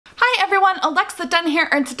everyone, Alexa Donne here,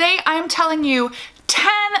 and today I'm telling you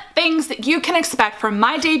 10 things that you can expect from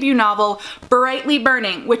my debut novel, Brightly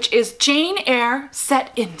Burning, which is Jane Eyre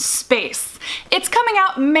set in space. It's coming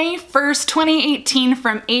out May 1st, 2018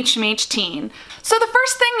 from HMH Teen. So the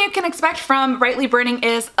first thing you can expect from Brightly Burning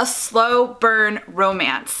is a slow burn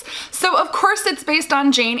romance. So of course it's based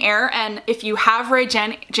on Jane Eyre, and if you have read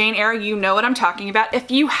Jane Eyre, you know what I'm talking about.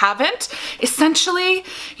 If you haven't, essentially,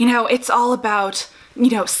 it's all about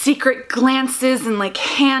secret glances and like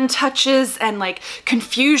hand touches and like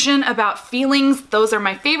confusion about feelings. Those are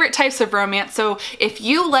my favorite types of romance. So if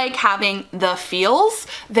you like having the feels,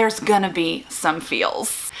 there's gonna be some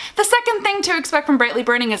feels. The second thing to expect from Brightly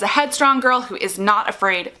Burning is a headstrong girl who is not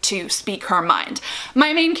afraid to speak her mind.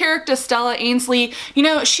 My main character, Stella Ainsley,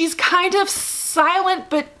 she's kind of silent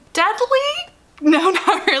but deadly? No,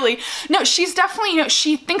 not really. No, she's definitely,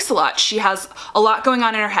 she thinks a lot. She has a lot going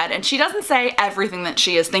on in her head, and she doesn't say everything that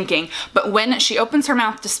she is thinking, but when she opens her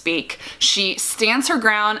mouth to speak, she stands her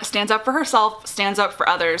ground, stands up for herself, stands up for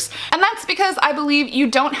others. And that's because I believe you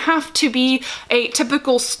don't have to be a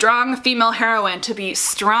typical strong female heroine to be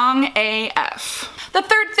strong AF. The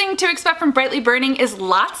third thing to expect from Brightly Burning is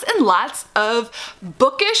lots and lots of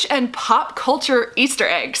bookish and pop culture Easter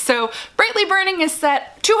eggs. So Brightly Burning is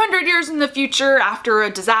set 200 years in the future after a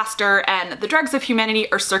disaster and the dregs of humanity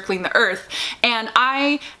are circling the earth. And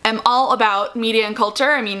I am all about media and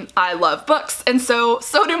culture. I mean, I love books, and so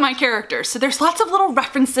do my characters. So there's lots of little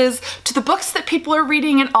references to the books that people are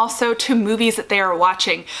reading and also to movies that they are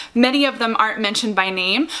watching. Many of them aren't mentioned by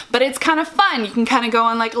name, but it's kind of fun. You can kind of go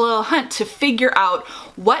on like a little hunt to figure out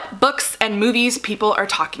what books and movies people are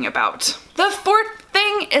talking about. The fourth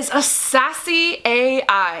thing is a sassy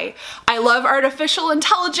AI. I love artificial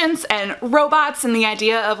intelligence and robots and the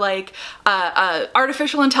idea of like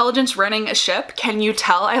artificial intelligence running a ship. Can you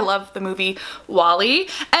tell I love the movie WALL-E?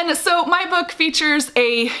 And so my book features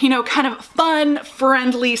a, kind of fun,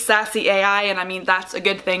 friendly, sassy AI, and I mean that's a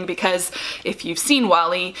good thing because if you've seen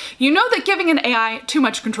WALL-E, you know that giving an AI too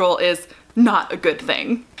much control is not a good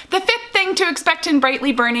thing. The fifth thing to expect in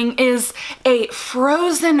Brightly Burning is a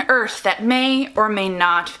frozen Earth that may or may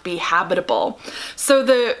not be habitable. So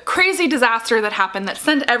the crazy disaster that happened that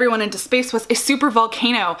sent everyone into space was a super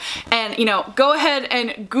volcano, and go ahead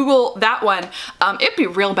and Google that one. It'd be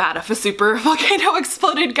real bad if a super volcano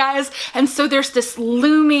exploded, guys. And so there's this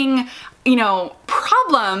looming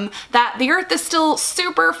problem that the Earth is still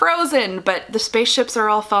super frozen, but the spaceships are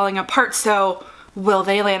all falling apart. So will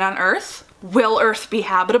they land on Earth? Will Earth be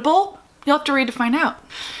habitable? You'll have to read to find out.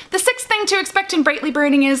 The sixth thing to expect in Brightly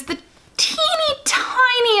Burning is the teeny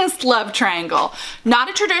tiniest love triangle. Not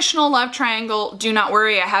a traditional love triangle, do not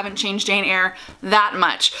worry, I haven't changed Jane Eyre that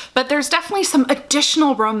much, but there's definitely some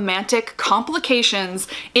additional romantic complications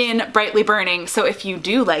in Brightly Burning, so if you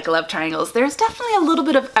do like love triangles, there's definitely a little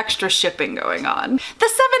bit of extra shipping going on. The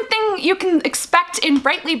seventh thing you can expect in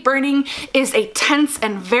Brightly Burning is a tense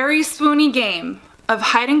and very swoony game of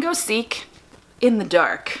hide and go seek in the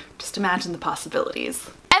dark. Just imagine the possibilities.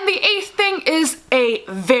 And the eighth thing is a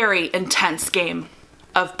very intense game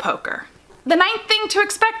of poker. The ninth thing to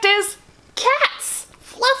expect is cats.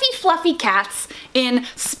 Fluffy, fluffy cats in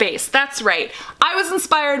space. That's right. I was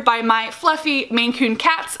inspired by my fluffy Maine Coon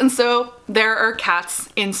cats, and so there are cats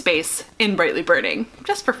in space in Brightly Burning,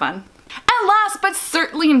 just for fun. And last but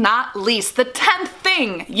certainly not least, the 10th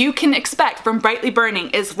thing you can expect from Brightly Burning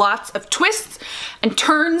is lots of twists and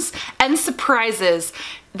turns and surprises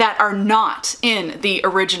that are not in the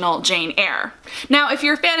original Jane Eyre. Now, if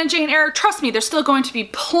you're a fan of Jane Eyre, trust me, there's still going to be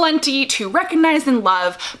plenty to recognize and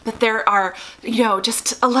love, but there are,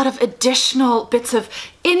 just a lot of additional bits of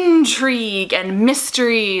intrigue and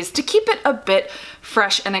mysteries to keep it a bit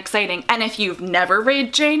fresh and exciting. And if you've never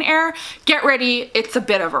read Jane Eyre, get ready, it's a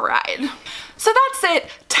bit of a ride. So that's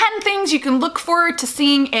it. 10 things you can look forward to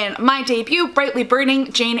seeing in my debut, Brightly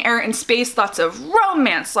Burning, Jane Eyre in space. Lots of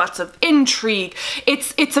romance, lots of intrigue.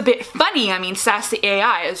 It's a bit funny, I mean, sassy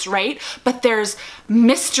AIs, right? But there's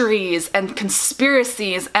mysteries and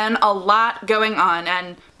conspiracies and a lot going on,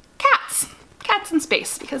 and cats in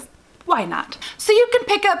space, because why not? So you can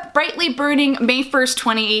pick up Brightly Burning May 1st,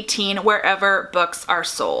 2018 wherever books are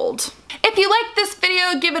sold. If you like this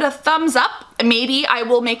video, give it a thumbs up. Maybe I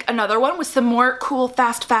will make another one with some more cool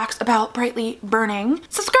fast facts about Brightly Burning.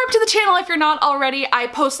 Subscribe to the channel if you're not already. I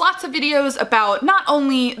post lots of videos about not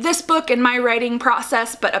only this book and my writing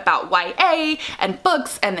process, but about YA and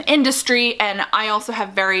books and the industry, and I also have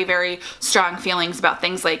very, very strong feelings about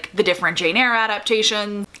things like the different Jane Eyre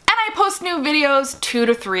adaptations. I post new videos 2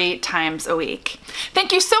 to 3 times a week.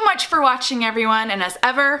 Thank you so much for watching, everyone, and as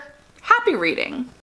ever, happy reading!